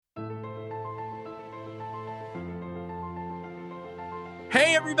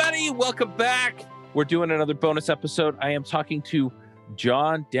Hey, everybody. Welcome back. We're doing another bonus episode. I am talking to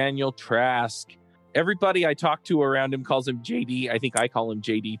John-Daniel Trask. Everybody I talk to around him calls him JD. I think I call him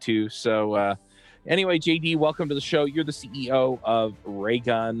JD too. So anyway, JD, welcome to the show. You're the CEO of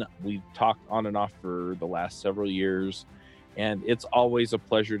Raygun. We've talked on and off for the last several years, and it's always a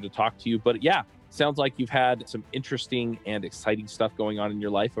pleasure to talk to you. But yeah, sounds like you've had some interesting and exciting stuff going on in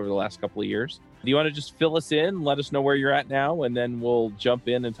your life over the last couple of years. Do you want to just fill us in, let us know where you're at now, and then we'll jump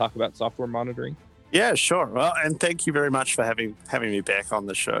in and talk about software monitoring? Yeah, sure. Well, and thank you very much for having me back on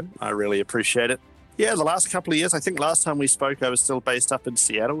the show. I really appreciate it. Yeah, the last couple of years, I think last time we spoke, I was still based up in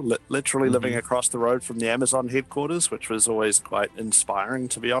Seattle, literally living across the road from the Amazon headquarters, which was always quite inspiring,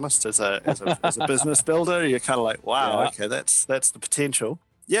 to be honest. As a business builder, you're kind of like, wow, okay, that's the potential.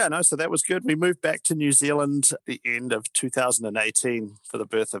 Yeah, no, so that was good. We moved back to New Zealand at the end of 2018 for the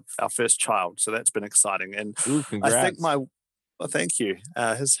birth of our first child. So that's been exciting. And Ooh, congrats. I think well, thank you.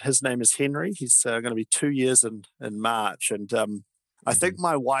 His name is Henry. He's going to be 2 years in March. And I think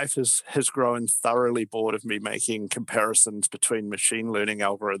my wife has grown thoroughly bored of me making comparisons between machine learning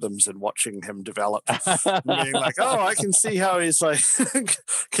algorithms and watching him develop. Being like, oh, I can see how he's like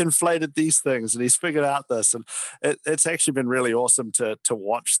conflated these things and he's figured out this. And it's actually been really awesome to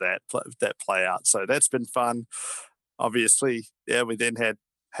watch that play out. So that's been fun. Obviously, yeah, we then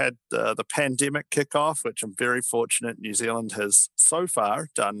had the pandemic kick off, which I'm very fortunate New Zealand has so far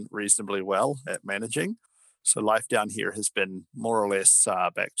done reasonably well at managing. So life down here has been more or less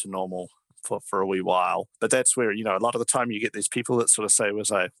back to normal for a wee while. But that's where, a lot of the time you get these people that sort of say,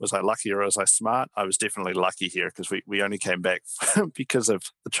 was I lucky or was I smart? I was definitely lucky here because we only came back because of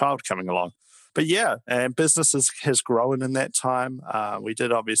the child coming along. But yeah, and business has grown in that time. We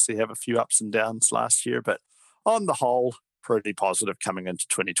did obviously have a few ups and downs last year, but on the whole, pretty positive coming into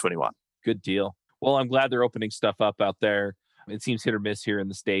 2021. Good deal. Well, I'm glad they're opening stuff up out there. It seems hit or miss here in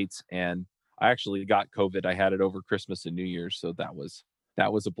the States, and I actually got COVID. I had it over Christmas and New Year's, so that was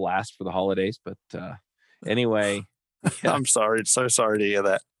a blast for the holidays. But anyway, yeah. I'm sorry. So sorry to hear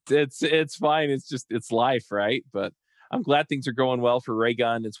that. It's fine. It's life, right? But I'm glad things are going well for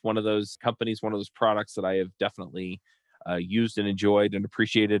Raygun. It's one of those companies, one of those products that I have definitely used and enjoyed and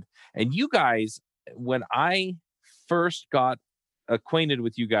appreciated. And you guys, when I first got acquainted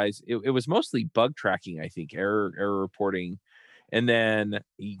with you guys, it was mostly bug tracking, I think, error reporting. And then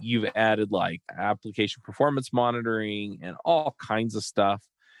you've added like application performance monitoring and all kinds of stuff.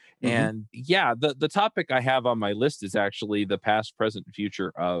 Mm-hmm. And yeah, the topic I have on my list is actually the past, present, and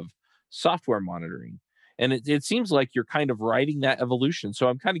future of software monitoring. And it seems like you're kind of riding that evolution. So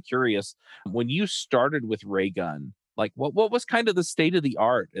I'm kind of curious, when you started with Raygun, like what was kind of the state of the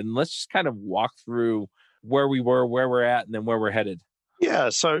art? And let's just kind of walk through where we were, where we're at, and then where we're headed. Yeah,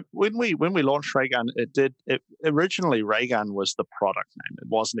 so when we launched Raygun, originally Raygun was the product name. It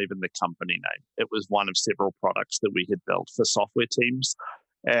wasn't even the company name. It was one of several products that we had built for software teams.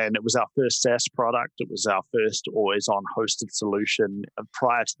 And it was our first SaaS product. It was our first always-on hosted solution. And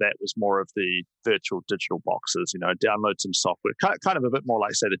prior to that was more of the virtual digital boxes, download some software, kind of a bit more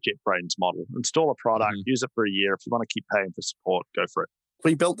like, say, the JetBrains model. Install a product, use it for a year. If you want to keep paying for support, go for it.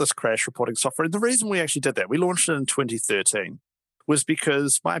 We built this crash reporting software. And the reason we actually did that, we launched it in 2013. Was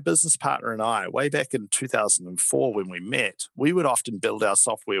because my business partner and I, way back in 2004 when we met, we would often build our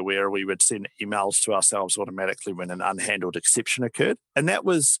software where we would send emails to ourselves automatically when an unhandled exception occurred. And that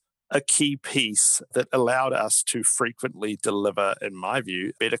was a key piece that allowed us to frequently deliver, in my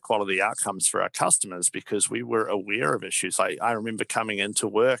view, better quality outcomes for our customers because we were aware of issues. I remember coming into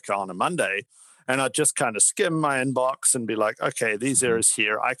work on a Monday and I'd just kind of skim my inbox and be like, okay, these errors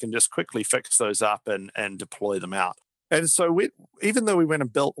here, I can just quickly fix those up and deploy them out. And so even though we went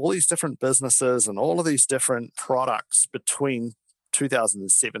and built all these different businesses and all of these different products between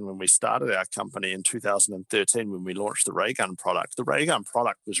 2007 when we started our company and 2013 when we launched the Raygun product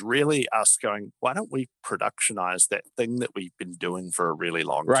was really us going, why don't we productionize that thing that we've been doing for a really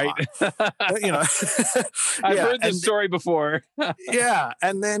long time? I've heard this story before. Yeah.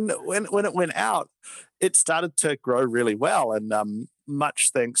 And then when it went out, it started to grow really well. And much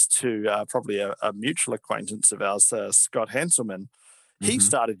thanks to probably a mutual acquaintance of ours, Scott Hanselman, he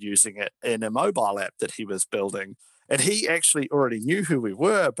started using it in a mobile app that he was building. And he actually already knew who we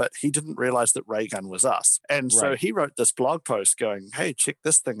were, but he didn't realize that Raygun was us. And so he wrote this blog post going, hey, check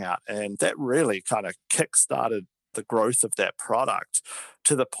this thing out. And that really kind of kickstarted the growth of that product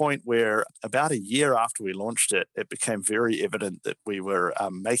to the point where about a year after we launched it, it became very evident that we were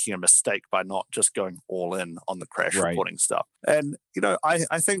making a mistake by not just going all in on the crash reporting stuff. And,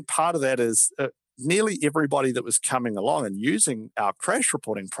 I think part of that is nearly everybody that was coming along and using our crash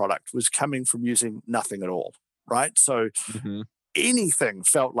reporting product was coming from using nothing at all. Right. So anything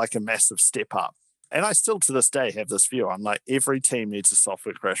felt like a massive step up. And I still to this day have this view. I'm like, every team needs a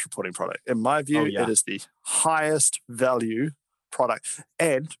software crash reporting product. In my view, it is the highest value product.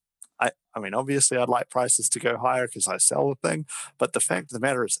 And I mean, obviously I'd like prices to go higher because I sell the thing. But the fact of the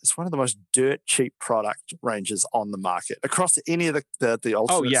matter is it's one of the most dirt cheap product ranges on the market across any of the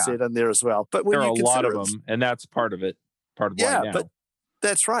ultimate set in there as well. But when there are you a lot of consider them, and that's part of it, part of why now. but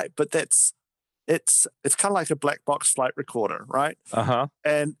that's right. But it's kind of like a black box flight recorder, right?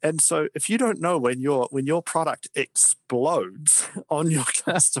 And so if you don't know when your product explodes on your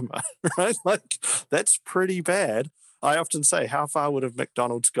customer, right? Like that's pretty bad. I often say, how far would have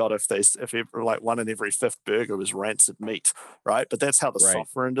McDonald's got if like one in every fifth burger was rancid meat, right? But that's how the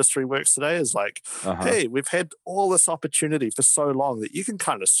software industry works today. Is like, hey, we've had all this opportunity for so long that you can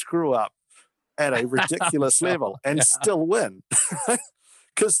kind of screw up at a ridiculous level and still win,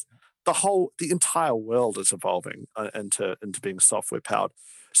 because the entire world is evolving into being software powered.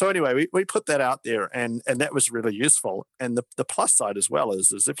 So anyway, we put that out there, and that was really useful. And the plus side as well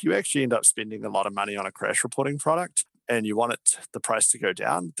is if you actually end up spending a lot of money on a crash reporting product and you want the price to go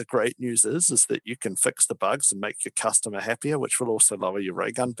down, the great news is that you can fix the bugs and make your customer happier, which will also lower your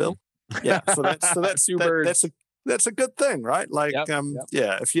Raygun bill. Yeah, so that's a good thing, right? Like,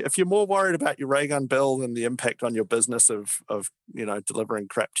 if you're more worried about your Raygun bill than the impact on your business of delivering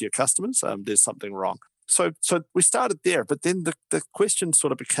crap to your customers, there's something wrong. So we started there, but then the question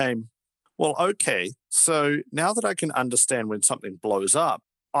sort of became, well, okay, so now that I can understand when something blows up,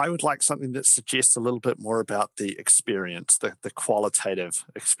 I would like something that suggests a little bit more about the experience, the qualitative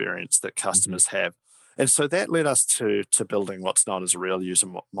experience that customers have. And so that led us to building what's known as a real user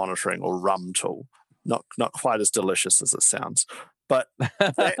monitoring, or RUM tool. Not quite as delicious as it sounds, but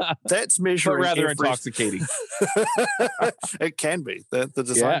that's measuring. But rather intoxicating. It can be. The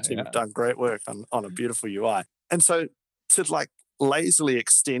design team have done great work on a beautiful UI. And so to like lazily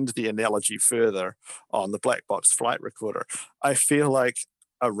extend the analogy further on the black box flight recorder, I feel like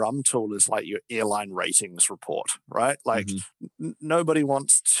a RUM tool is like your airline ratings report, right? Like nobody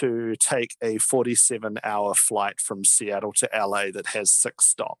wants to take a 47-hour flight from Seattle to LA that has 6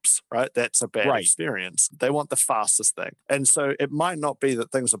 stops, right? That's a bad experience. They want the fastest thing. And so it might not be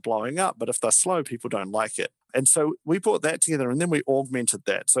that things are blowing up, but if they're slow, people don't like it. And so we brought that together, and then we augmented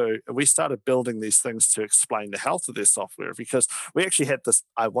that. So we started building these things to explain the health of their software, because we actually had this,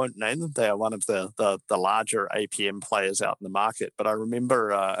 I won't name them, they are one of the larger APM players out in the market. But I remember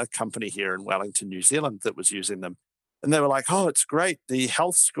a company here in Wellington, New Zealand that was using them. And they were like, oh, it's great. The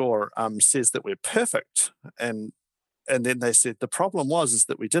health score says that we're perfect. And then they said the problem is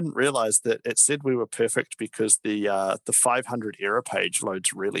that we didn't realize that it said we were perfect because the 500 error page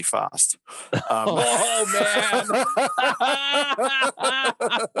loads really fast. Oh man!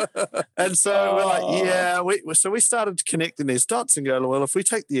 And so we're like, so we started connecting these dots and go, well, if we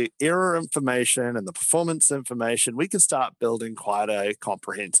take the error information and the performance information, we can start building quite a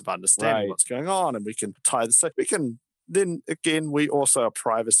comprehensive understanding of what's going on, and we can tie this. So we can. Then again, we also are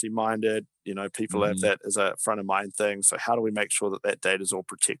privacy minded. People have that as a front of mind thing. So how do we make sure that data is all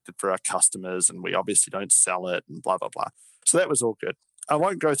protected for our customers, and we obviously don't sell it, and blah, blah, blah. So that was all good. I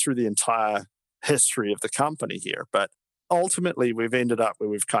won't go through the entire history of the company here, but ultimately we've ended up where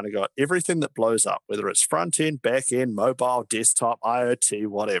we've kind of got everything that blows up, whether it's front end, back end, mobile, desktop, IoT,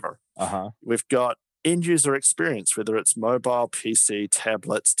 whatever. We've got end user experience, whether it's mobile, PC,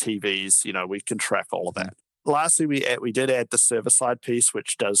 tablets, TVs, we can track all of that. Lastly, we did add the server-side piece,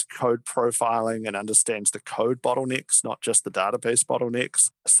 which does code profiling and understands the code bottlenecks, not just the database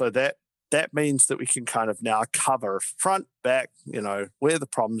bottlenecks. So that means that we can kind of now cover front, back, where the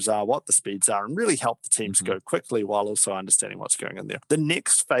problems are, what the speeds are, and really help the teams go quickly while also understanding what's going on there. The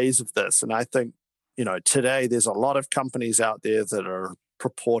next phase of this, and I think, today there's a lot of companies out there that are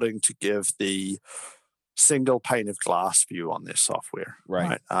purporting to give the single pane of glass view on their software.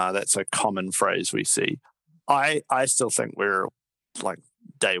 Right? That's a common phrase we see. I still think we're like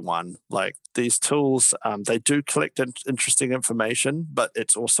day one. Like these tools, they do collect interesting information, but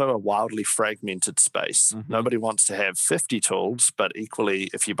it's also a wildly fragmented space. Nobody wants to have 50 tools, but equally,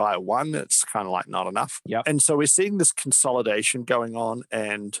 if you buy one, it's kind of like not enough. And so we're seeing this consolidation going on,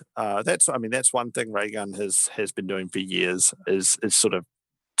 and that's one thing Raygun has been doing for years is sort of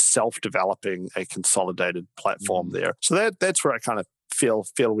self-developing a consolidated platform there. So that's where I kind of feel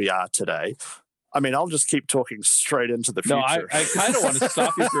we are today. I mean, I'll just keep talking straight into the future. No, I kind of want to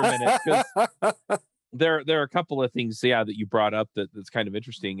stop you for a minute, because there are a couple of things, that you brought up that's kind of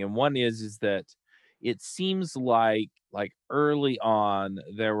interesting. And one is that it seems like early on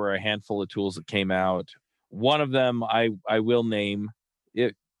there were a handful of tools that came out. One of them I will name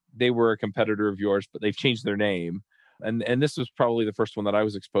it. They were a competitor of yours, but they've changed their name. And this was probably the first one that I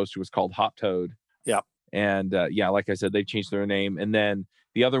was exposed to, was called Hot Toad. Yeah. And yeah, like I said, they changed their name. And then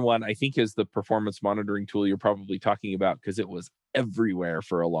the other one, I think, is the performance monitoring tool you're probably talking about, because it was everywhere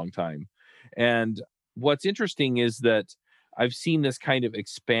for a long time. And what's interesting is that I've seen this kind of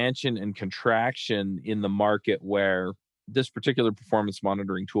expansion and contraction in the market where this particular performance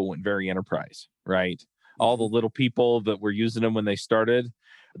monitoring tool went very enterprise, right? All the little people that were using them when they started,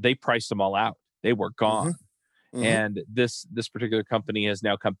 they priced them all out. They were gone. And this particular company has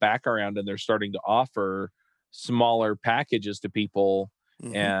now come back around, and they're starting to offer smaller packages to people.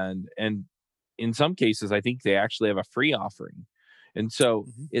 And in some cases, I think they actually have a free offering. And so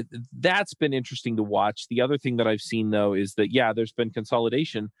that's been interesting to watch. The other thing that I've seen, though, is that, yeah, there's been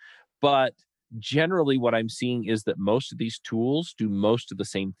consolidation, but generally what I'm seeing is that most of these tools do most of the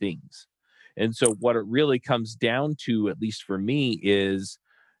same things. And so what it really comes down to, at least for me, is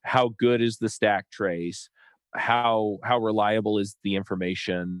how good is the stack trace? How reliable is the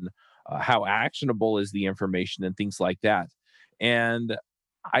information? How actionable is the information, and things like that. And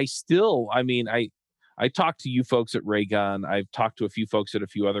I talked to you folks at Raygun. I've talked to a few folks at a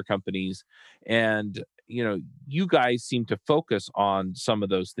few other companies, and you guys seem to focus on some of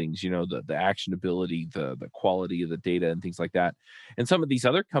those things. The actionability, the quality of the data, and things like that. And some of these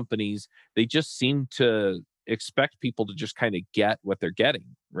other companies, they just seem to expect people to just kind of get what they're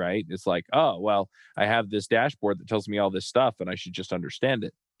getting, right? It's like, oh, well, I have this dashboard that tells me all this stuff, and I should just understand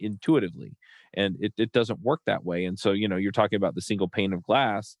it intuitively. And it doesn't work that way. And so, you're talking about the single pane of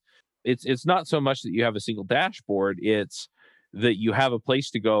glass. It's not so much that you have a single dashboard, it's that you have a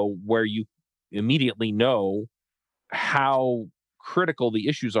place to go where you immediately know how critical the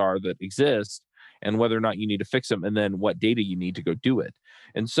issues are that exist, and whether or not you need to fix them, and then what data you need to go do it.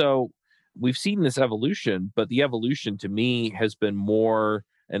 And so we've seen this evolution, but the evolution to me has been more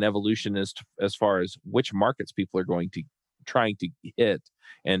an evolution as far as which markets people are trying to hit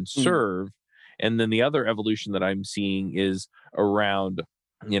and serve. And then the other evolution that I'm seeing is around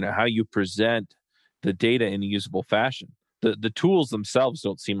how you present the data in a usable fashion. The tools themselves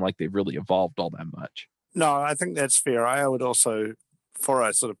don't seem like they've really evolved all that much. No, I think that's fair. I would also, before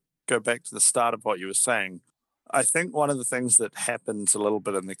I sort of go back to the start of what you were saying, I think one of the things that happens a little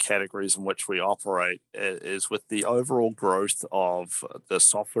bit in the categories in which we operate is with the overall growth of the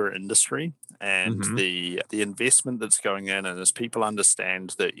software industry and the investment that's going in, and as people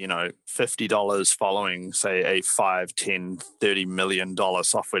understand that, $50 following, say, a $5, $10, $30 million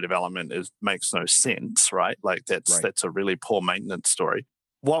software development makes no sense, right? Like that's a really poor maintenance story.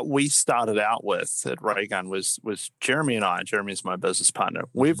 What we started out with at Raygun was Jeremy and I. Jeremy's my business partner.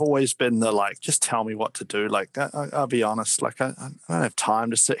 We've always been just tell me what to do. Like, I'll be honest, I don't have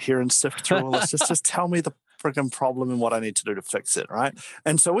time to sit here and sift through all this. Just tell me the frigging problem and what I need to do to fix it, right?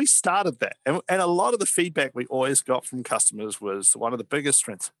 And so we started that. And a lot of the feedback we always got from customers was one of the biggest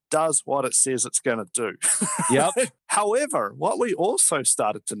strengths: does what it says it's going to do. Yep. However, what we also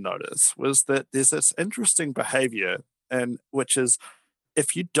started to notice was that there's this interesting behavior, and which is,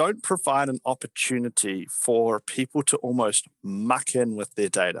 if you don't provide an opportunity for people to almost muck in with their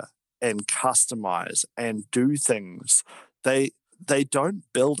data and customize and do things, they don't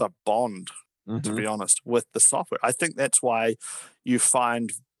build a bond, to be honest, with the software. I think that's why you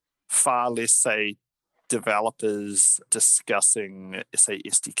find far less, say, developers discussing, say,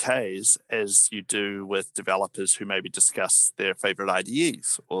 SDKs as you do with developers who maybe discuss their favorite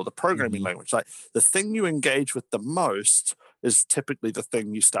IDEs or the programming language. Like, the thing you engage with the most is typically the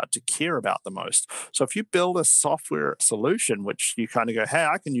thing you start to care about the most. So if you build a software solution, which you kind of go, hey,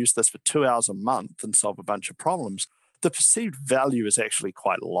 I can use this for 2 hours a month and solve a bunch of problems, the perceived value is actually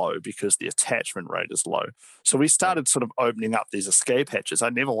quite low because the attachment rate is low. So we started sort of opening up these escape hatches. I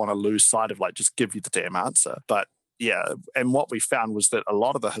never want to lose sight of just give you the damn answer. But yeah, and what we found was that a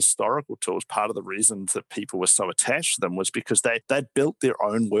lot of the historical tools, part of the reasons that people were so attached to them was because they'd built their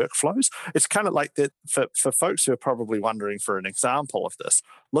own workflows. It's kind of like that for folks who are probably wondering for an example of this,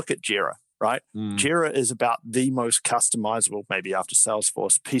 look at Jira, right? Jira is about the most customizable, maybe after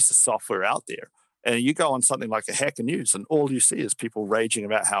Salesforce, piece of software out there. And you go on something like a Hacker News, and all you see is people raging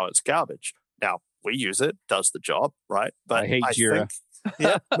about how it's garbage. Now, we use it, does the job, right? But I hate Jira.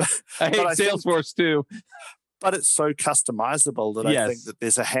 Yeah. I hate Salesforce too. But it's so customizable that I think that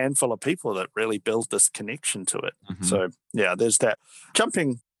there's a handful of people that really build this connection to it. So yeah, there's that.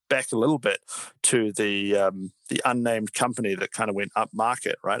 Jumping back a little bit to the unnamed company that kind of went up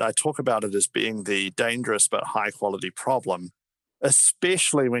market, right? I talk about it as being the dangerous but high quality problem,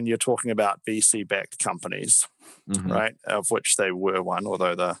 especially when you're talking about VC-backed companies, right? Of which they were one,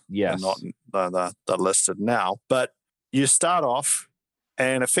 although they're not they're listed now. But you start off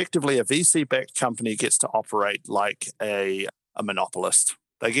And effectively, a VC-backed company gets to operate like a monopolist.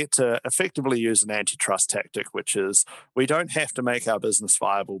 They get to effectively use an antitrust tactic, which is we don't have to make our business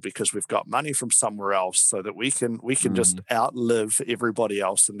viable because we've got money from somewhere else, so that we can just outlive everybody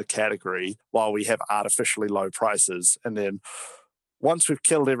else in the category while we have artificially low prices. And then once we've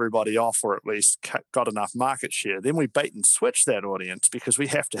killed everybody off, or at least got enough market share, then we bait and switch that audience because we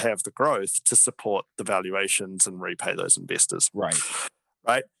have to have the growth to support the valuations and repay those investors. Right.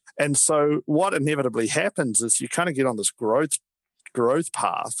 Right. And so what inevitably happens is you kind of get on this growth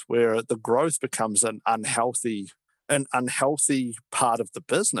path where the growth becomes an unhealthy part of the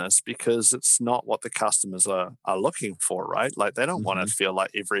business because it's not what the customers are looking for, right? Like they don't want to feel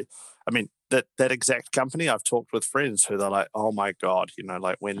like that exact company, I've talked with friends who they're like, oh my God,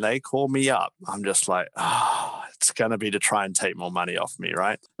 like when they call me up, I'm just like, it's going to be to try and take more money off me,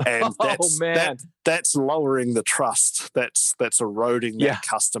 right? And that's lowering the trust. That's eroding that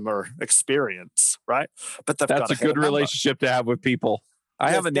customer experience, right? But that's a good relationship to have with people.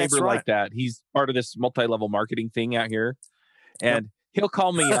 I have a neighbor like that. He's part of this multi-level marketing thing out here, and he'll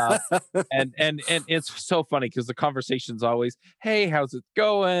call me up, and it's so funny because the conversation's always, "Hey, how's it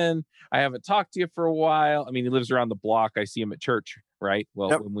going? I haven't talked to you for a while." I mean, he lives around the block. I see him at church, right? Well,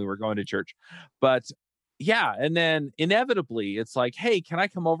 when we were going to church, but yeah, and then inevitably, it's like, "Hey, can I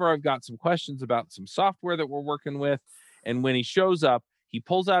come over? I've got some questions about some software that we're working with." And when he shows up, he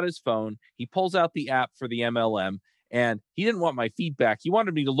pulls out his phone, he pulls out the app for the MLM. And he didn't want my feedback. He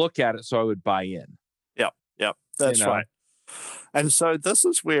wanted me to look at it so I would buy in. Yep, that's right. And so this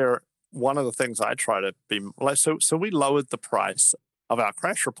is where one of the things I try to be like. So we lowered the price of our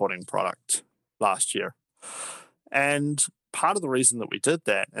crash reporting product last year, and part of the reason that we did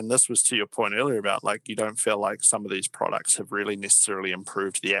that, and this was to your point earlier about like you don't feel like some of these products have really necessarily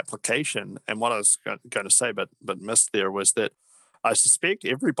improved the application. And what I was going to say, but missed there, was that I suspect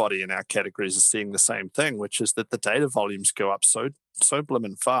everybody in our categories is seeing the same thing, which is that the data volumes go up so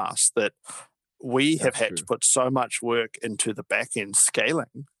blimmin' fast that we have had to put so much work into the back end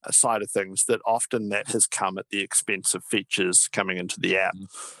scaling side of things that often that has come at the expense of features coming into the app.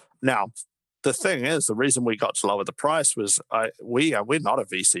 Now, the thing is, the reason we got to lower the price was we're not a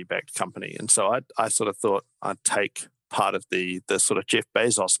VC backed company, and so I sort of thought I'd take part of the sort of Jeff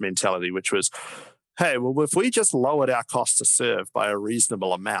Bezos mentality, which was, hey, well, if we just lowered our cost to serve by a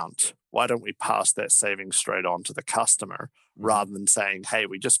reasonable amount, why don't we pass that saving straight on to the customer rather than saying, hey,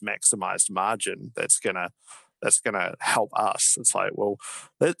 we just maximized margin that's gonna help us? It's like, well,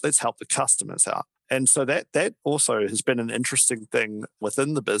 let's help the customers out. And so that also has been an interesting thing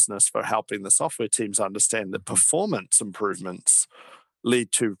within the business for helping the software teams understand that performance improvements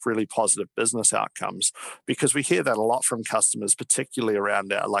lead to really positive business outcomes, because we hear that a lot from customers, particularly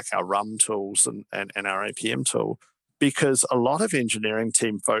around our RUM tools and our APM tool, because a lot of engineering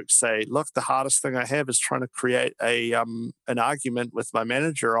team folks say, look, the hardest thing I have is trying to create an argument with my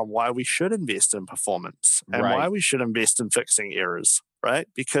manager on why we should invest in performance and why we should invest in fixing errors, right?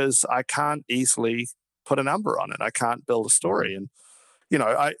 Because I can't easily put a number on it. I can't build a story. And,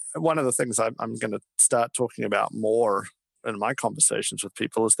 one of the things I'm going to start talking about more in my conversations with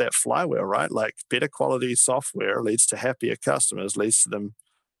people is that flywheel, right? Like better quality software leads to happier customers, leads to them,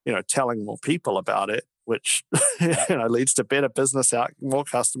 telling more people about it, which, leads to better business out, more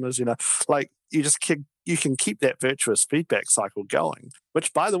customers, like you can keep that virtuous feedback cycle going,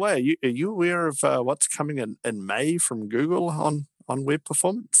 which, by the way, are you aware of what's coming in May from Google on web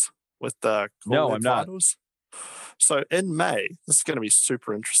performance with the No, I'm not. vitals? So in May, this is going to be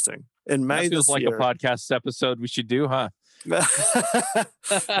super interesting. In May, that feels like a podcast episode we should do, huh?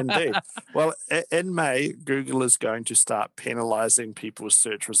 Indeed. Well, in May, Google is going to start penalizing people's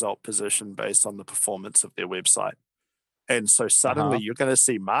search result position based on the performance of their website. And so suddenly you're going to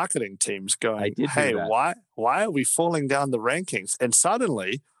see marketing teams going, hey, why are we falling down the rankings? And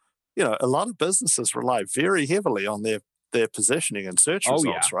suddenly, a lot of businesses rely very heavily on their positioning and search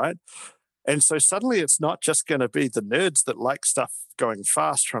results, right? And so suddenly it's not just going to be the nerds that like stuff going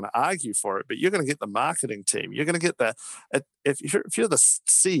fast trying to argue for it, but you're going to get the marketing team. You're going to get if you're the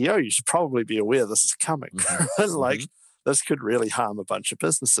CEO, you should probably be aware this is coming. This could really harm a bunch of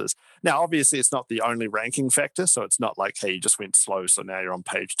businesses. Now, obviously, it's not the only ranking factor. So it's not like, hey, you just went slow, so now you're on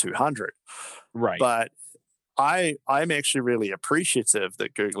page 200. Right. But I'm actually really appreciative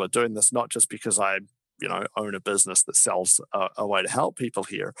that Google are doing this, not just because I own a business that sells a way to help people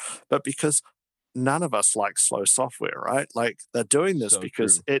here, but because none of us like slow software, right? Like they're doing this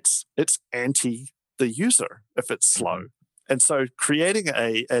because it's anti the user if it's slow. And so creating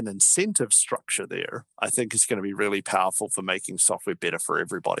an incentive structure there, I think, is going to be really powerful for making software better for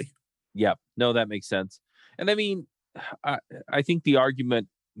everybody. Yep. No, that makes sense. And I mean, I, I think the argument,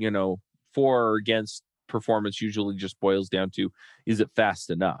 for or against performance usually just boils down to, is it fast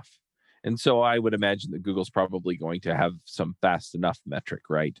enough? And so I would imagine that Google's probably going to have some fast enough metric,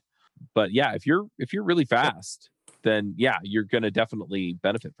 right? But yeah, if you're really Yep. fast, then yeah, you're going to definitely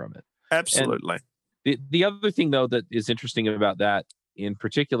benefit from it. And Absolutely. the other thing though that is interesting about that in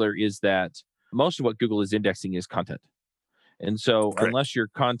particular is that most of what Google is indexing is content. And so Correct. unless your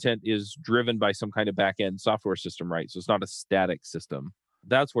content is driven by some kind of back end software system, right? So it's not a static system.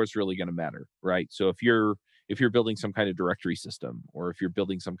 That's where it's really going to matter, right? So if you're building some kind of directory system, or if you're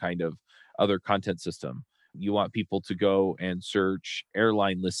building some kind of other content system, you want people to go and search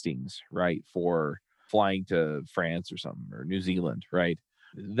airline listings, right? For flying to France or something, or New Zealand, right?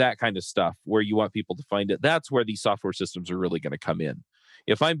 That kind of stuff where you want people to find it. That's where these software systems are really going to come in.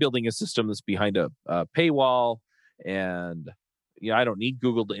 If I'm building a system that's behind a paywall, and I don't need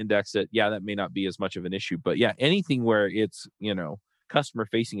Google to index it, yeah, that may not be as much of an issue. But yeah, anything where it's customer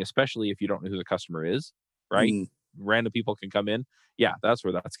facing, especially if you don't know who the customer is, right? Mm. Random people can come in. Yeah, that's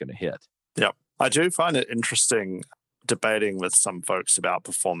where that's going to hit. Yep. I do find it interesting debating with some folks about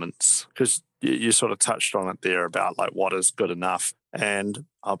performance, because you sort of touched on it there about like what is good enough. And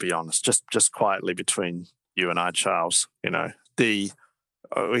I'll be honest, just quietly between you and I, Charles, the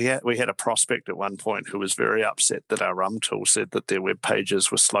we had a prospect at one point who was very upset that our rum tool said that their web pages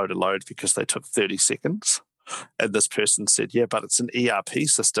were slow to load because they took 30 seconds. And this person said, yeah, but it's an ERP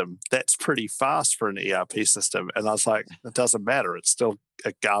system. That's pretty fast for an ERP system. And I was like, it doesn't matter. It's still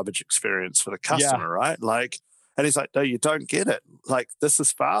a garbage experience for the Yeah. customer, right? Like, and he's like, no, you don't get it. Like, this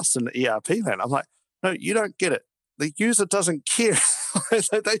is fast in the ERP land. I'm like, no, you don't get it. The user doesn't care.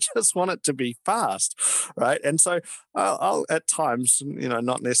 They just want it to be fast, right? And so I'll at times,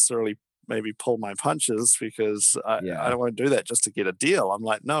 not necessarily maybe pull my punches, because I Yeah. don't want to do that just to get a deal. I'm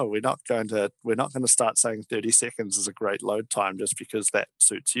like, no, we're not going to start saying 30 seconds is a great load time just because that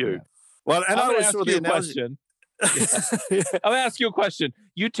suits you. Yeah. Well, and I'm I going to always ask saw you the a analogy. question. Yeah. I'm going to ask you a question.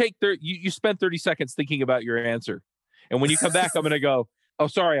 You spend 30 seconds thinking about your answer. And when you come back, I'm going to go, oh,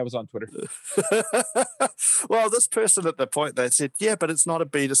 sorry, I was on Twitter. Well, this person at the point, they said, yeah, but it's not a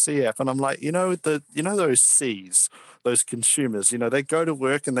B2C app. And I'm like, those C's, those consumers, they go to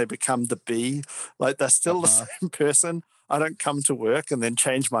work and they become the B. Like, they're still the Uh-huh. same person. I don't come to work and then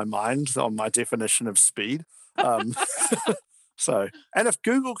change my mind on my definition of speed. Um, and if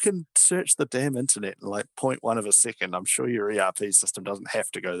Google can search the damn internet in like point 0.1 of a second, I'm sure your ERP system doesn't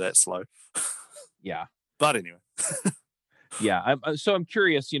have to go that slow. Yeah. But anyway. Yeah. I'm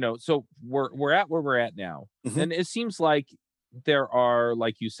curious, so we're at where we're at now. Mhm. And it seems like there are,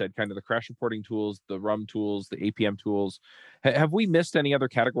 like you said, kind of the crash reporting tools, the rum tools, the APM tools. Have we missed any other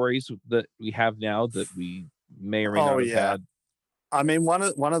categories that we have now that we may or may Oh, not have yeah. had? I mean, one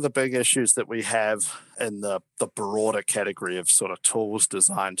of the big issues that we have in the broader category of sort of tools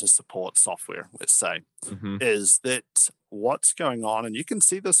designed to support software, let's say, Hmm. is that what's going on, and you can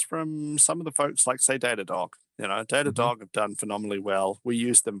see this from some of the folks like, say, Datadog. Hmm. Datadog have done phenomenally well. We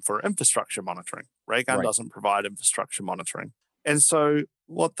use them for infrastructure monitoring. Raygun Right. doesn't provide infrastructure monitoring. And so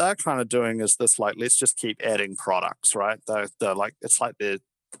what they're kind of doing is this, like, let's just keep adding products, right? They're like, it's like they're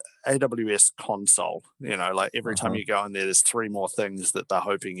AWS console. Like every time Uh-huh. you go in there, there's three more things that they're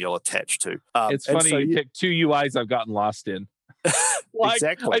hoping you'll attach to. It's And funny so you you picked two UIs I've gotten lost in. Like, I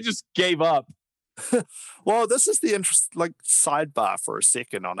exactly. just gave up. Well, this is the interest, like, sidebar for a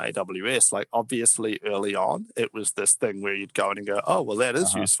second on AWS. Like, obviously, early on, it was this thing where you'd go in and go, "Oh, well, that is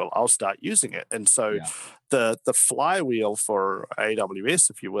Uh-huh. useful. I'll start using it." And so, Yeah. the flywheel for AWS,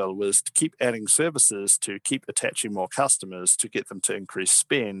 if you will, was to keep adding services, to keep attaching more customers, to get them to increase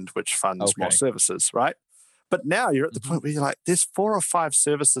spend, which funds more Okay. services, right? But now you're at the Hmm. point where you're like, there's 4 or 5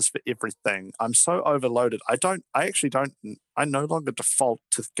 services for everything. I'm so overloaded. I actually don't. I no longer default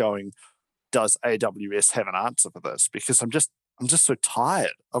to going, does AWS have an answer for this? Because I'm just so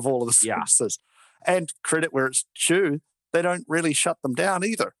tired of all of the Yeah. services. And credit where it's due, they don't really shut them down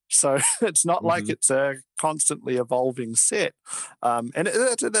either. So it's not like Hmm. it's a constantly evolving set. And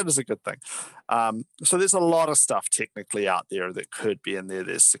that is a good thing. So there's a lot of stuff technically out there that could be in there.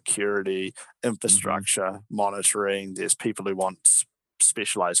 There's security, Hmm. infrastructure, monitoring. There's people who want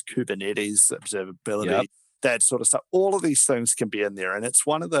specialized Kubernetes Yep. observability, that sort of stuff. All of these things can be in there. And it's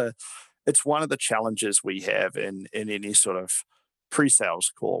one of the challenges we have in any sort of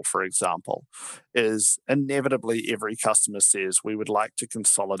pre-sales call, for example, is inevitably every customer says, we would like to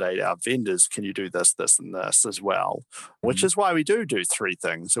consolidate our vendors. Can you do this, and this as well? Which Hmm. is why we do three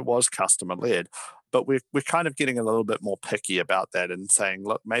things. It was customer led, but we're kind of getting a little bit more picky about that and saying,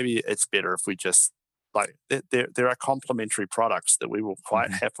 look, maybe it's better if we just like there are complementary products that we will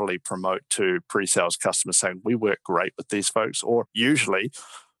quite happily promote to pre-sales customers, saying we work great with these folks, or usually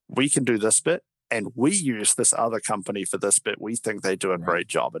we can do this bit and we use this other company for this bit. We think they do a great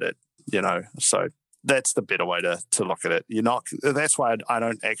job at it, so that's the better way to look at it. That's why I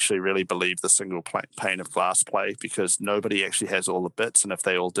don't actually really believe the single pane of glass play, because nobody actually has all the bits, and if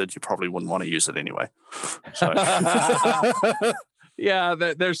they all did, you probably wouldn't want to use it anyway. So. Yeah,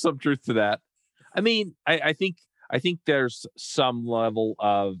 there's some truth to that. I mean, I think there's some level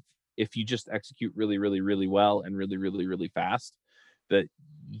of, if you just execute really, really, really well and really, really, really fast, that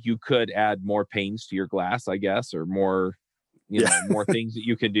you could add more panes to your glass, I guess, or more, more things that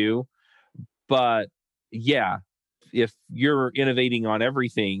you can do. But yeah, if you're innovating on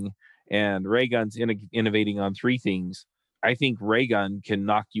everything and Raygun's innovating on 3 things, I think Raygun can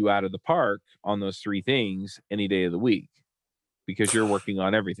knock you out of the park on those 3 things any day of the week, because you're working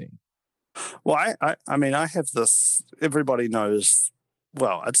on everything. Well, I mean, I have this, everybody knows,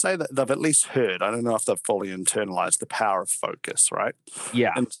 well, I'd say that they've at least heard, I don't know if they've fully internalized the power of focus, right?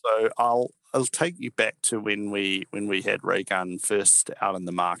 Yeah. And so I'll take you back to when we had Raygun first out in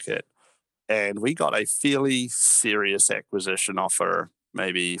the market, and we got a fairly serious acquisition offer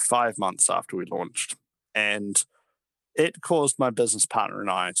maybe 5 months after we launched. And it caused my business partner and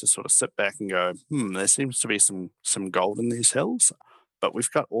I to sort of sit back and go, there seems to be some gold in these hills, but we've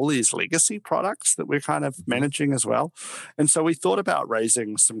got all these legacy products that we're kind of managing as well. And so we thought about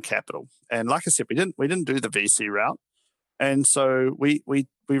raising some capital. And like I said, we didn't do the VC route. And so we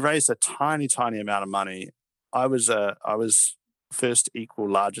raised a tiny amount of money. I was first equal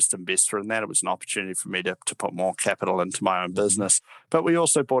largest investor in that. It was an opportunity for me to put more capital into my own business. But we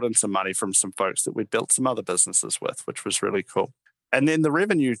also brought in some money from some folks that we'd built some other businesses with, which was really cool. And then the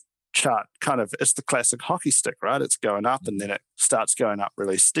revenue chart it's the classic hockey stick, right? It's going up and then it starts going up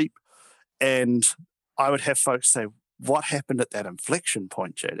really steep. And I would have folks say, what happened at that inflection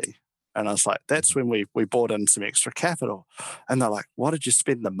point, JD? And I was like, that's when we brought in some extra capital. And they're like, what did you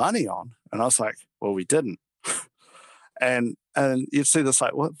spend the money on? And I was like, well, we didn't. And you'd see this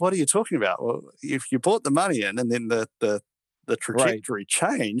like, what are you talking about? Well, if you brought the money in and then the trajectory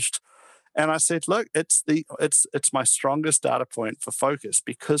changed. And I said, look, it's my strongest data point for focus,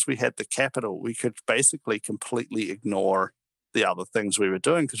 because we had the capital. We could basically completely ignore the other things we were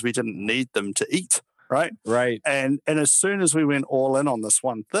doing because we didn't need them to eat. Right. And as soon as we went all in on this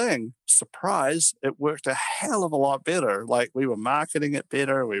one thing, surprise, it worked a hell of a lot better. Like, we were marketing it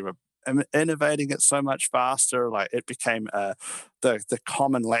better. We were innovating it so much faster. Like, it became the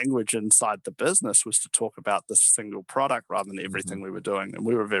common language inside the business was to talk about this single product rather than everything we were doing. And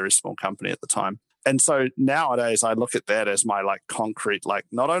we were a very small company at the time. And so nowadays I look at that as my concrete,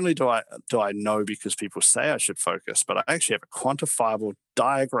 not only do I know because people say I should focus, but I actually have a quantifiable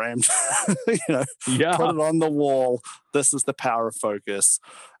diagram, put it on the wall. This is the power of focus.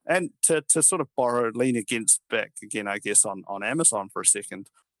 And to sort of lean against back again, I guess, on Amazon for a second,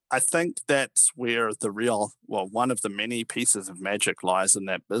 I think that's where one of the many pieces of magic lies in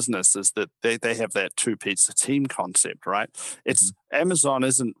that business, is that they have that 2-pizza team concept, right? It's Amazon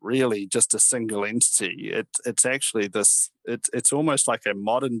isn't really just a single entity. It's actually it's almost like a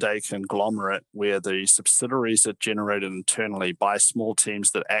modern day conglomerate where the subsidiaries are generated internally by small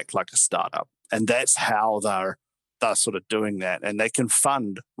teams that act like a startup. And that's how they're sort of doing that. And they can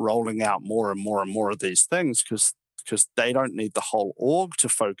fund rolling out more and more and more of these things because they don't need the whole org to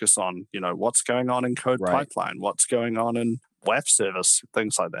focus on, what's going on in code pipeline, what's going on in WAF service,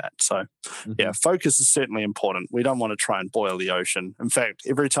 things like that. So, focus is certainly important. We don't want to try and boil the ocean. In fact,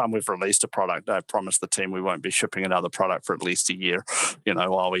 every time we've released a product, I promised the team we won't be shipping another product for at least a year,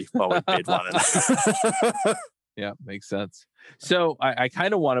 while we bed one in. Yeah, makes sense. So I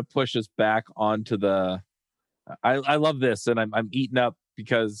kind of want to push us back onto I love this, and I'm eating up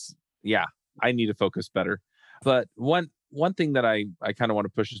because, I need to focus better. But one thing that I kind of want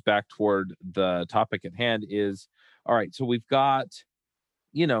to push us back toward the topic at hand is, all right, so we've got,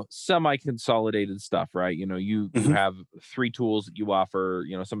 semi-consolidated stuff, right? You have 3 tools that you offer.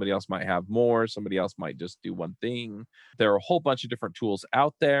 Somebody else might have more. Somebody else might just do one thing. There are a whole bunch of different tools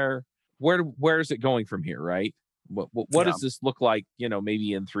out there. Where is it going from here, right? What does this look like,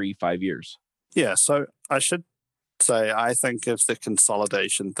 maybe in 3-5 years? Yeah, so I should say, I think if the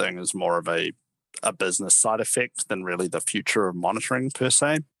consolidation thing is more of a business side effect than really the future of monitoring per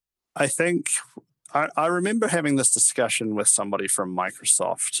se. I think I remember having this discussion with somebody from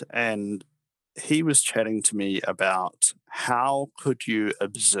Microsoft, and he was chatting to me about how could you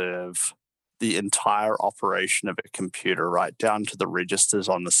observe the entire operation of a computer, right down to the registers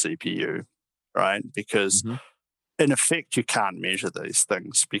on the CPU, right? Because in effect, you can't measure these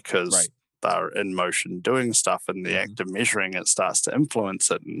things because they're in motion doing stuff, and the act of measuring it starts to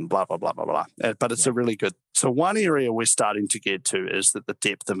influence it, and blah, blah, blah, blah, blah. But it's a really good. So one area we're starting to get to is that the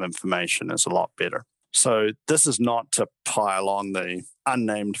depth of information is a lot better. So this is not to pile on the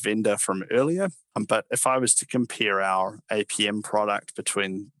unnamed vendor from earlier, but if I was to compare our APM product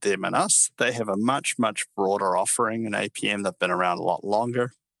between them and us, they have a much, much broader offering in APM. They've been around a lot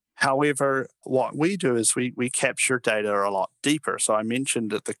longer. However, what we do is we capture data a lot deeper. So I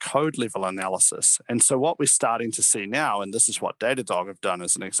mentioned at the code level analysis. And so what we're starting to see now, and this is what Datadog have done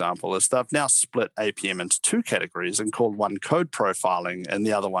as an example, is they've now split APM into two categories and called one code profiling and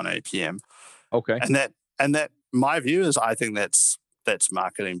the other one APM. Okay. And that my view is I think that's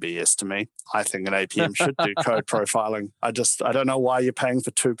marketing BS to me. I think an APM should do code profiling. I don't know why you're paying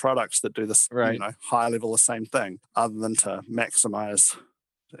for two products that do this, high level the same thing, other than to maximize,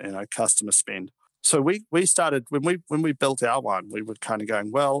 customer spend. So we started when we built our one, we were kind of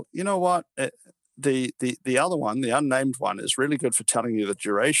going, well, you know what? The other one, the unnamed one, is really good for telling you the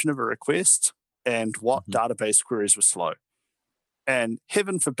duration of a request and what database queries were slow. And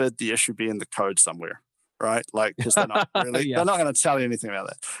heaven forbid the issue be in the code somewhere, right? Like, because they're not really, they're not going to tell you anything about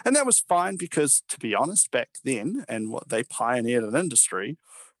that. And that was fine because, to be honest, back then, and what they pioneered an industry,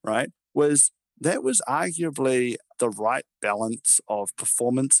 right, was arguably the right balance of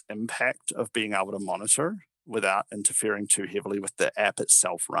performance impact of being able to monitor without interfering too heavily with the app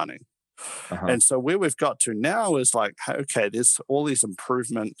itself running. And so where we've got to now is like, okay, there's all these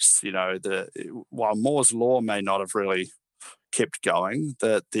improvements, while Moore's law may not have really kept going,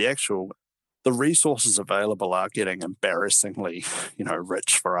 the resources available are getting embarrassingly,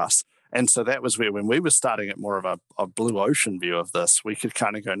 rich for us. And so that was where, when we were starting at more of a blue ocean view of this, we could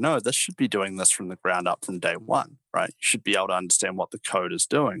kind of go, no, this should be doing this from the ground up from day one, right? You should be able to understand what the code is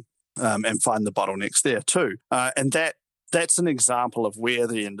doing and find the bottlenecks there too. And that's an example of where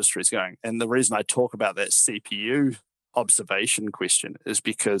the industry is going. And the reason I talk about that CPU observation question is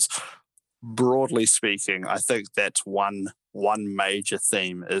because, broadly speaking, I think that's one major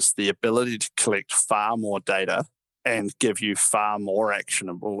theme is the ability to collect far more data and give you far more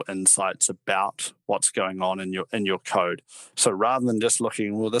actionable insights about what's going on in your code. So rather than just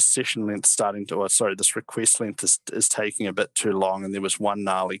looking, well, this session length this request length is taking a bit too long, and there was one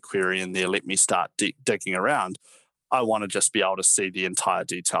gnarly query in there, let me start digging around. I want to just be able to see the entire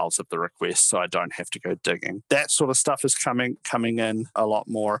details of the request so I don't have to go digging. That sort of stuff is coming in a lot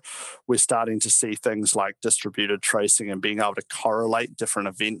more. We're starting to see things like distributed tracing and being able to correlate different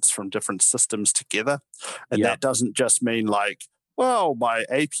events from different systems together. And that doesn't just mean like, well, my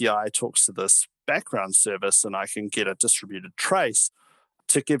API talks to this background service and I can get a distributed trace.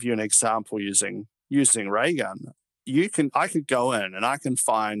 To give you an example using Raygun, I could go in and I can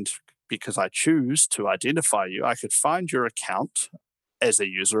find, because I choose to identify you, I could find your account as a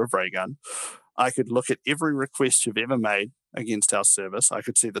user of Raygun. I could look at every request you've ever made against our service. I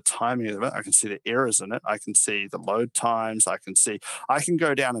could see the timing of it. I can see the errors in it. I can see the load times. I can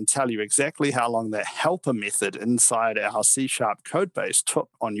go down and tell you exactly how long that helper method inside our C# code base took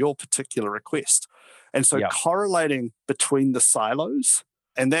on your particular request. And so correlating between the silos,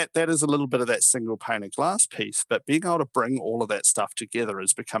 and that is a little bit of that single pane of glass piece, but being able to bring all of that stuff together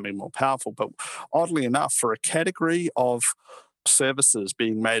is becoming more powerful. But oddly enough, for a category of services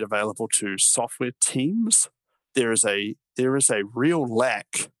being made available to software teams, there is a real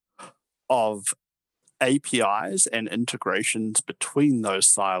lack of APIs and integrations between those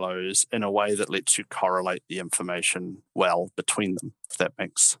silos in a way that lets you correlate the information well between them, if that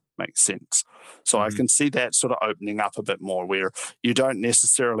makes sense. So I can see that sort of opening up a bit more, where you don't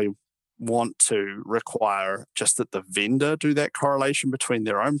necessarily want to require just that the vendor do that correlation between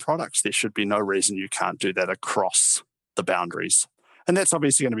their own products. There should be no reason you can't do that across the boundaries. And that's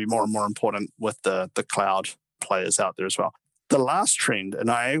obviously going to be more and more important with the cloud players out there as well. The last trend,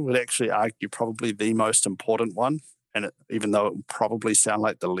 and I would actually argue probably the most important one, and even though it would probably sound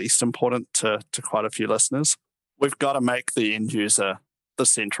like the least important to quite a few listeners, we've got to make the end user the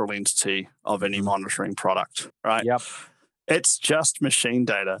central entity of any monitoring product, right? Yep. It's just machine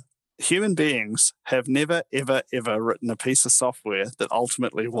data. Human beings have never, ever, ever written a piece of software that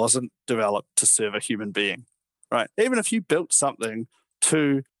ultimately wasn't developed to serve a human being, right? Even if you built something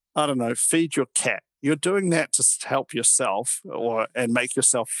to, I don't know, feed your cat, you're doing that to help yourself and make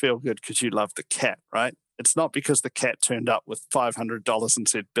yourself feel good because you love the cat, right? It's not because the cat turned up with $500 and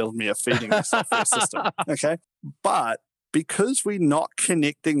said, build me a feeding software system, okay? But because we're not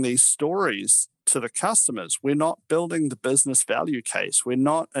connecting these stories to the customers, we're not building the business value case. We're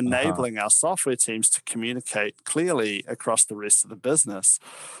not enabling our software teams to communicate clearly across the rest of the business.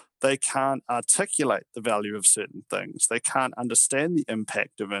 they can't articulate the value of certain things. They can't understand the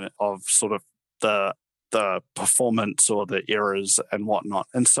impact of sort of the performance or the errors and whatnot.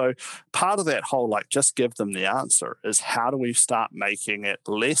 And so part of that whole just give them the answer is how do we start making it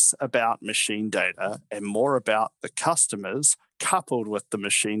less about machine data and more about the customers coupled with the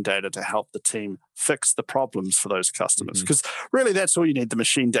machine data to help the team fix the problems for those customers. Because really that's all you need the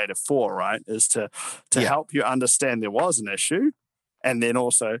machine data for, right? Is to help you understand there was an issue, and then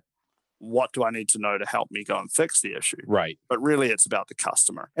also what do I need to know to help me go and fix the issue? Right. But really, it's about the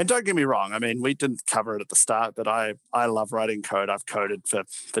customer. And don't get me wrong. I mean, we didn't cover it at the start, but I love writing code. I've coded for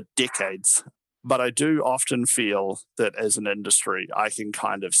decades. But I do often feel that as an industry, I can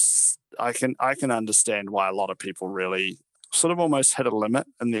understand why a lot of people really sort of almost hit a limit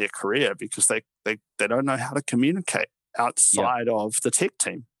in their career because they don't know how to communicate outside of the tech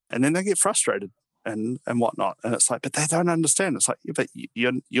team. And then they get frustrated and whatnot. And it's like, but they don't understand. It's like, yeah, but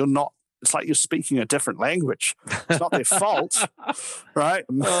you're not. It's like you're speaking a different language. It's not their fault, right?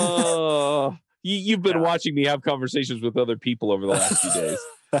 Oh, you've been watching me have conversations with other people over the last few days.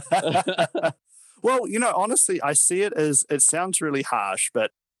 Well, honestly, I see it as, it sounds really harsh, but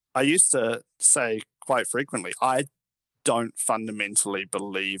I used to say quite frequently, I don't fundamentally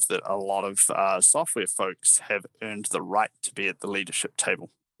believe that a lot of software folks have earned the right to be at the leadership table.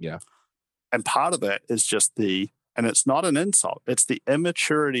 Yeah. And part of that is just and it's not an insult, it's the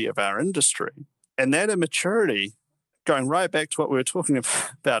immaturity of our industry. And that immaturity, going right back to what we were talking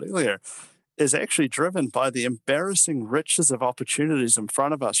about earlier, is actually driven by the embarrassing riches of opportunities in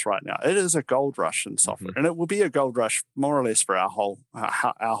front of us right now. It is a gold rush in software, and it will be a gold rush more or less for our whole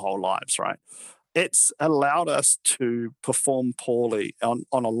lives, right? It's allowed us to perform poorly on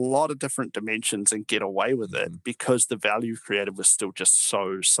a lot of different dimensions and get away with it because the value created was still just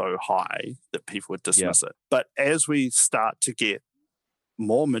so high that people would dismiss it. But as we start to get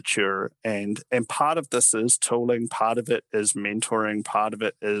more mature, and part of this is tooling, part of it is mentoring, part of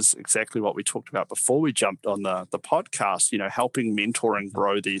it is exactly what we talked about before we jumped on the podcast, helping mentor and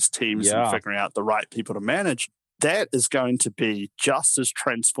grow these teams and figuring out the right people to manage. That is going to be just as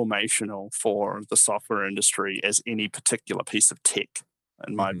transformational for the software industry as any particular piece of tech,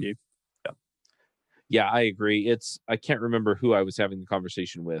 in my view. Yeah, I agree. I can't remember who I was having the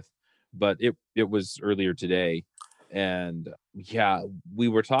conversation with, but it was earlier today. And we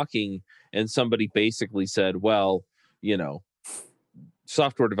were talking and somebody basically said, well,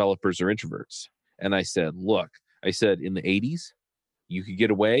 software developers are introverts. And I said, look, in the 80s, you could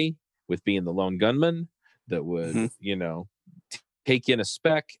get away with being the lone gunman that would, take in a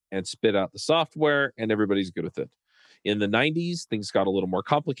spec and spit out the software, and everybody's good with it. In the 90s, things got a little more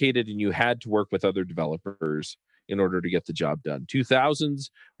complicated, and you had to work with other developers in order to get the job done.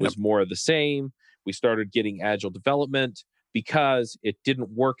 2000s was more of the same. We started getting agile development because it didn't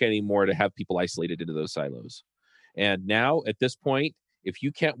work anymore to have people isolated into those silos. And now, at this point, if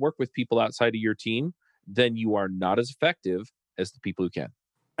you can't work with people outside of your team, then you are not as effective as the people who can.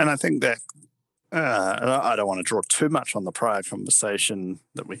 And I think that I don't want to draw too much on the prior conversation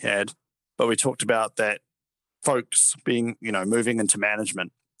that we had, but we talked about that folks being, moving into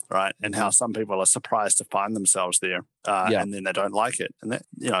management, right? And how some people are surprised to find themselves there, and then they don't like it. And that,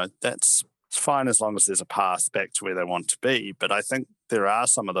 that's fine as long as there's a path back to where they want to be. But I think there are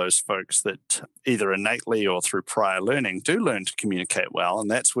some of those folks that either innately or through prior learning do learn to communicate well. And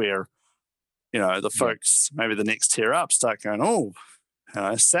that's where, the folks, maybe the next tier up, start going, oh,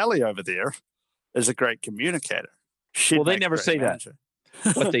 Sally over there is a great communicator. Well, they never say manager.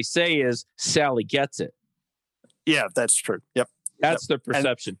 That. What they say is Sally gets it. Yeah, that's true. Yep. That's the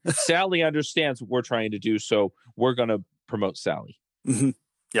perception. Sally understands what we're trying to do, so we're going to promote Sally.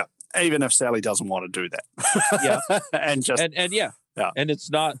 Yeah. Even if Sally doesn't want to do that. And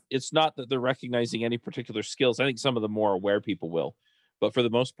it's not that they're recognizing any particular skills. I think some of the more aware people will. But for the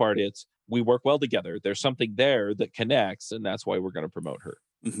most part, it's we work well together. There's something there that connects, and that's why we're going to promote her.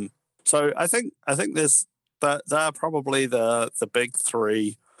 So I think there's that are probably the big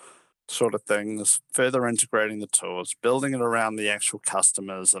three sort of things: further integrating the tools, building it around the actual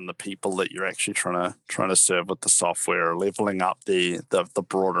customers and the people that you're actually trying to serve with the software, leveling up the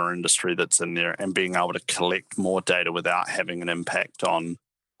broader industry that's in there, and being able to collect more data without having an impact on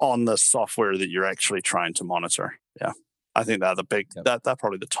the software that you're actually trying to monitor. Yeah. I think they're the big, they're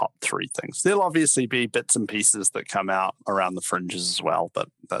probably the top three things. There'll obviously be bits and pieces that come out around the fringes as well, but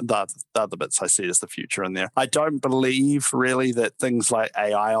they're the bits I see as the future in there. I don't believe really that things like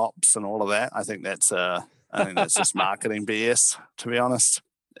AI ops and all of that, I think that's just marketing BS, to be honest.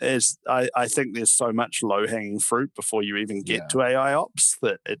 I think there's so much low-hanging fruit before you even get to AI ops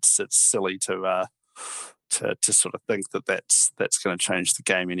that it's silly to to sort of think that that's going to change the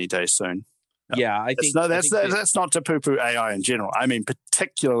game any day soon. Yeah, That's not to poo-poo AI in general. I mean,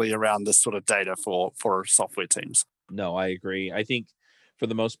 particularly around this sort of data for software teams. No, I agree. I think for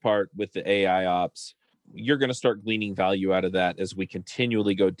the most part with the AI ops, you're going to start gleaning value out of that as we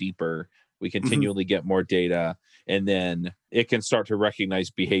continually go deeper. We continually get more data, and then it can start to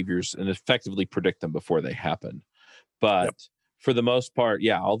recognize behaviors and effectively predict them before they happen. But for the most part,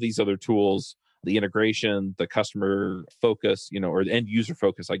 yeah, all these other tools, the integration, the customer focus, or the end user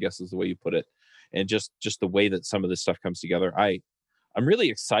focus, I guess is the way you put it, and just the way that some of this stuff comes together, I'm really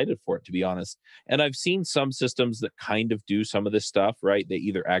excited for it, to be honest. And I've seen some systems that kind of do some of this stuff, right? They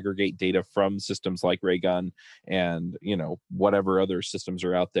either aggregate data from systems like Raygun and, whatever other systems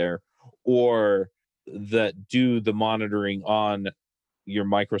are out there, or that do the monitoring on your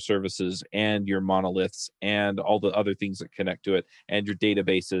microservices and your monoliths and all the other things that connect to it and your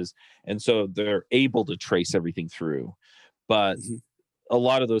databases. And so they're able to trace everything through. But a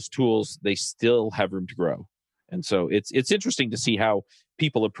lot of those tools, they still have room to grow. And so it's interesting to see how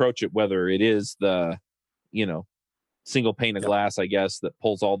people approach it, whether it is the, single pane of glass, I guess, that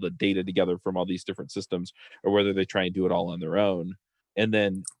pulls all the data together from all these different systems, or whether they try and do it all on their own. And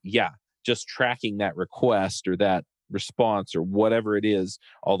then, just tracking that request or that response or whatever it is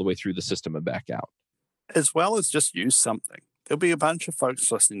all the way through the system and back out. As well as just use something. There'll be a bunch of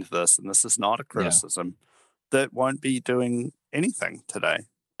folks listening to this, and this is not a criticism, that won't be doing anything today.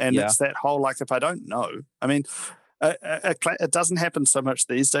 And it's that whole, like, if I don't know, I mean, it doesn't happen so much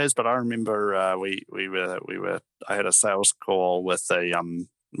these days, but I remember I had a sales call with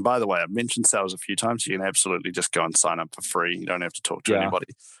by the way, I've mentioned sales a few times. You can absolutely just go and sign up for free. You don't have to talk to anybody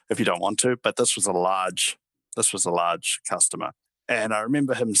if you don't want to. But this was a large customer. And I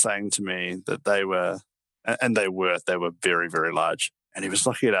remember him saying to me that they were very, very large. And he was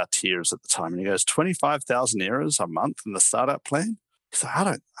looking at our tiers at the time, and he goes, 25,000 errors a month in the startup plan. So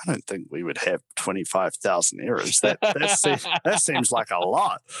I don't think we would have 25,000 errors. That seems like a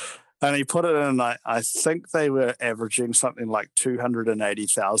lot. And he put it in, I think they were averaging something like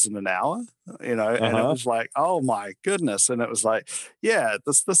 280,000 an hour, and it was like, oh my goodness. And it was like,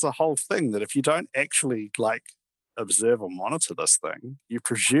 this is a whole thing that if you don't actually like observe or monitor this thing, you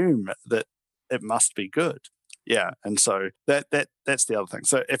presume that it must be good. Yeah. And so that's the other thing.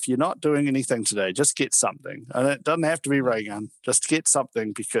 So if you're not doing anything today, just get something. And it doesn't have to be Raygun. Just get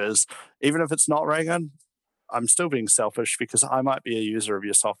something, because even if it's not Raygun, I'm still being selfish because I might be a user of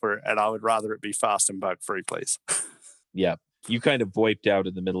your software and I would rather it be fast and bug free, please. Yeah. You kind of wiped out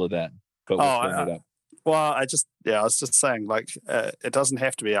in the middle of that, but we'll clean it up. Well, I was just saying, like, it doesn't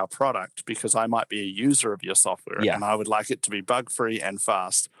have to be our product, because I might be a user of your software and I would like it to be bug free and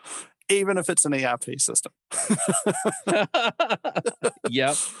fast, even if it's an ERP system.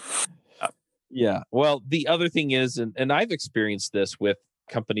 Yep. Yeah. Well, the other thing is, and I've experienced this with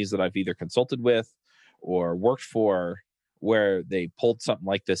companies that I've either consulted with or worked for, where they pulled something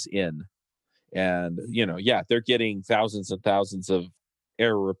like this in, and they're getting thousands and thousands of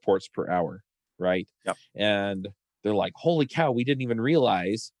error reports per hour, right? Yep. And they're like, holy cow, we didn't even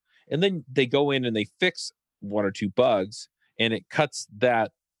realize. And then they go in and they fix one or two bugs, and it cuts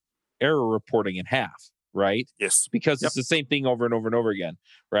that error reporting in half, right? Yes. Because it's the same thing over and over and over again,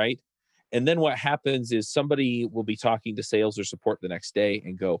 right? And then what happens is somebody will be talking to sales or support the next day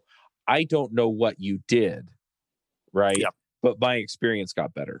and go, I don't know what you did, right? Yep. But my experience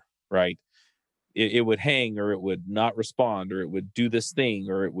got better, right? It would hang, or it would not respond, or it would do this thing,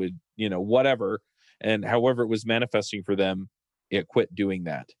 or it would, whatever. And however it was manifesting for them, it quit doing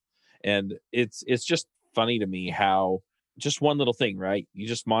that. And it's just funny to me how just one little thing, right? You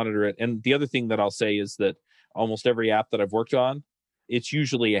just monitor it. And the other thing that I'll say is that almost every app that I've worked on, it's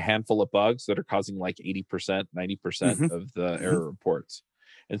usually a handful of bugs that are causing like 80%, 90% of the error reports.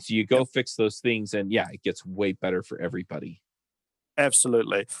 And so you go fix those things, and it gets way better for everybody.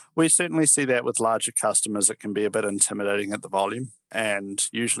 Absolutely. We certainly see that with larger customers. It can be a bit intimidating at the volume. And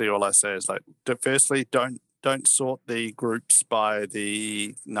usually all I say is, like, firstly, don't sort the groups by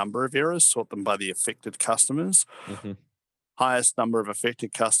the number of errors, sort them by the affected customers. Highest number of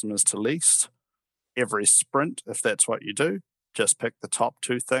affected customers to least. Every sprint, if that's what you do, just pick the top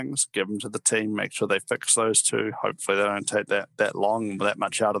two things, give them to the team, make sure they fix those two. Hopefully they don't take that long, that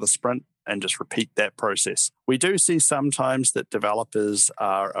much out of the sprint, and just repeat that process. We do see sometimes that developers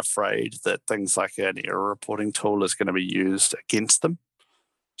are afraid that things like an error reporting tool is going to be used against them.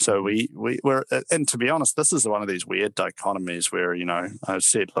 So we're, and to be honest, this is one of these weird dichotomies where, I've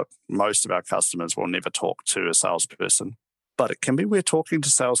said, look, most of our customers will never talk to a salesperson. But it can be where talking to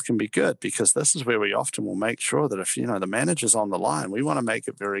sales can be good, because this is where we often will make sure that if, the manager's on the line, we want to make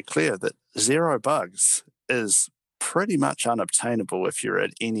it very clear that 0 bugs is pretty much unobtainable if you're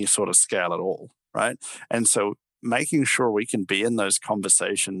at any sort of scale at all, right? And so making sure we can be in those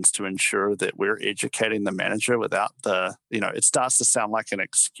conversations to ensure that we're educating the manager without it starts to sound like an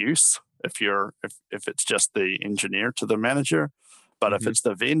excuse if it's just the engineer to the manager. But if Mhm. it's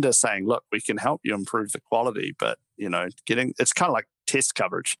the vendor saying, look, we can help you improve the quality, but it's kind of like test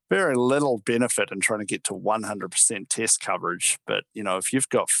coverage. Very little benefit in trying to get to 100% test coverage. But if you've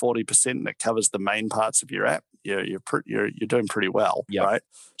got 40% that covers the main parts of your app, you're doing pretty well, Yep. right?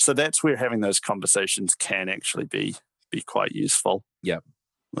 So that's where having those conversations can actually be quite useful. Yep.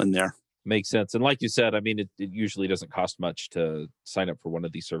 In there. Makes sense. And like you said, I mean, it usually doesn't cost much to sign up for one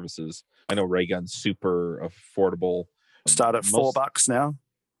of these services. I know Raygun's super affordable. Start at $4 now.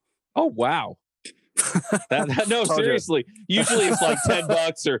 Oh, wow. No, Told you. seriously. Usually it's like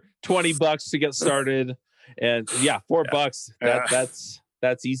 $10 or $20 to get started. And yeah, $4.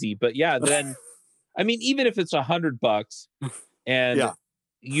 That's easy. But yeah, then I mean, even if it's $100 and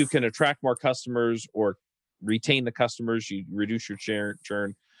you can attract more customers or retain the customers, you reduce your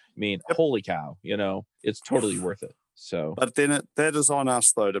churn. I mean, holy cow, it's totally worth it. So, but then that is on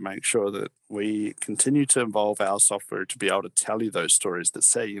us, though, to make sure that we continue to evolve our software to be able to tell you those stories that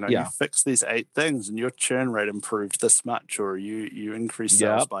say, you fix these 8 things and your churn rate improved this much, or you increased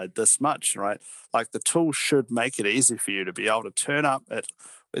sales by this much, right? Like the tool should make it easy for you to be able to turn up at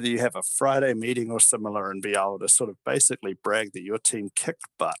whether you have a Friday meeting or similar and be able to sort of basically brag that your team kicked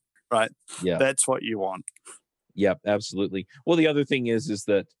butt, right? Yeah. That's what you want. Yep, absolutely. Well, the other thing is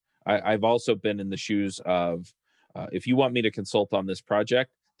that I've also been in the shoes of, if you want me to consult on this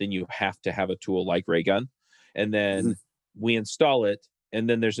project, then you have to have a tool like Raygun. And then we install it, and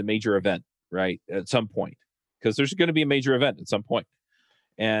then there's a major event, right? At some point, because there's going to be a major event at some point.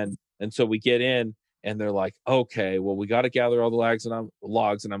 And so we get in, and they're like, okay, well, we got to gather all the logs.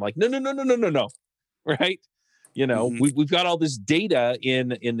 And I'm like, no. Right. We've got all this data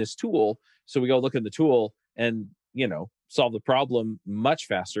in this tool. So we go look in the tool and, solve the problem much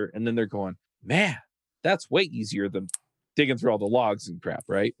faster. And then they're going, man, that's way easier than digging through all the logs and crap.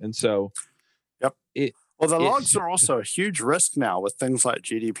 Right. And so, the logs are also a huge risk now with things like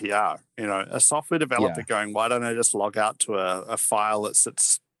GDPR. A software developer going, why don't I just log out to a file that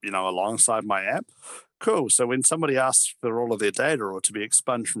sits, alongside my app? Cool. So when somebody asks for all of their data or to be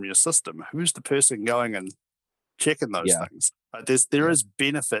expunged from your system, who's the person going and checking those things? There is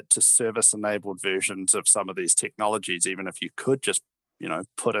benefit to service-enabled versions of some of these technologies, even if you could just,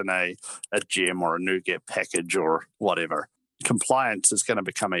 put in a gem or a NuGet package or whatever. Compliance is going to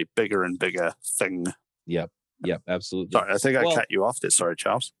become a bigger and bigger thing. Yep, absolutely. Sorry, I think I cut you off there. Sorry,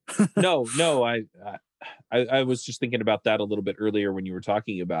 Charles. No, I was just thinking about that a little bit earlier when you were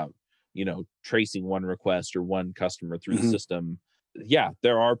talking about, tracing one request or one customer through the system. Yeah,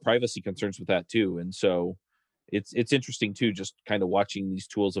 there are privacy concerns with that too. And so it's interesting too, just kind of watching these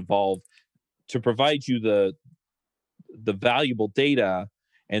tools evolve to provide you the valuable data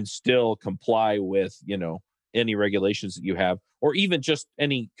and still comply with, any regulations that you have, or even just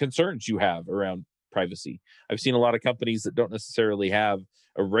any concerns you have around privacy. I've seen a lot of companies that don't necessarily have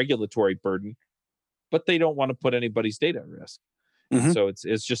a regulatory burden, but they don't want to put anybody's data at risk. So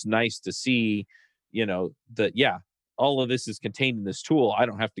it's just nice to see, that, all of this is contained in this tool. I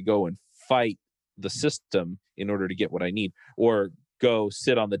don't have to go and fight the system in order to get what I need, or go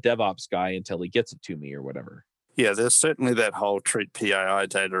sit on the DevOps guy until he gets it to me or whatever. Yeah, there's certainly that whole treat PII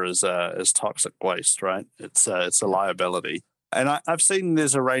data as toxic waste, right? It's a liability. And I've seen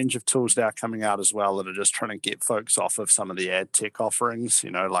there's a range of tools now coming out as well that are just trying to get folks off of some of the ad tech offerings,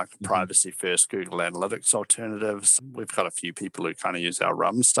 like privacy first Google Analytics alternatives. We've got a few people who kind of use our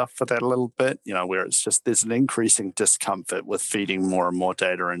RUM stuff for that a little bit, where it's just there's an increasing discomfort with feeding more and more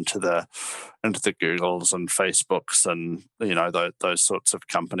data into the Googles and Facebooks and, those sorts of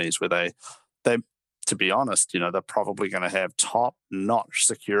companies where they to be honest, they're probably going to have top-notch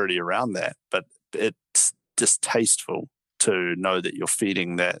security around that, but it's distasteful to know that you're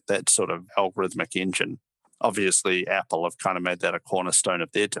feeding that sort of algorithmic engine. Obviously, Apple have kind of made that a cornerstone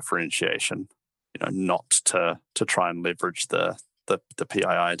of their differentiation, not to try and leverage the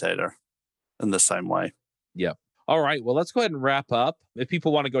PII data in the same way. Yep. All right. Well, let's go ahead and wrap up. If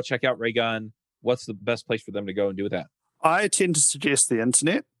people want to go check out Raygun, what's the best place for them to go and do that? I tend to suggest the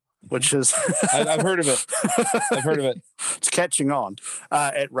internet, which is... I've heard of it. It's catching on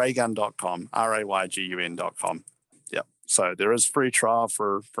at raygun.com, raygun.com. Yep. So there is free trial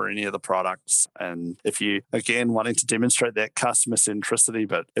for any of the products. And if you, again, wanting to demonstrate that customer centricity,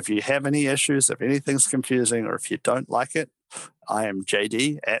 but if you have any issues, if anything's confusing, or if you don't like it, I am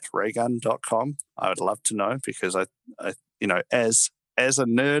JD at raygun.com. I would love to know, because I as a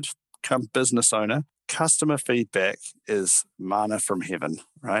nerd come business owner, customer feedback is manna from heaven,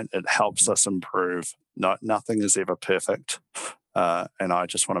 right? It helps us improve. Nothing is ever perfect. And I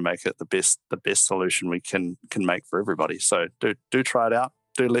just want to make it the best solution we can make for everybody. So do try it out.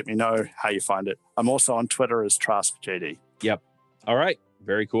 Do let me know how you find it. I'm also on Twitter as TraskJD. Yep. All right.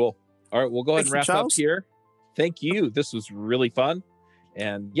 Very cool. All right. We'll go ahead and wrap up Charles. here. Thank you. This was really fun.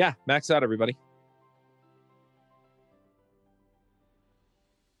 And yeah, max out, everybody.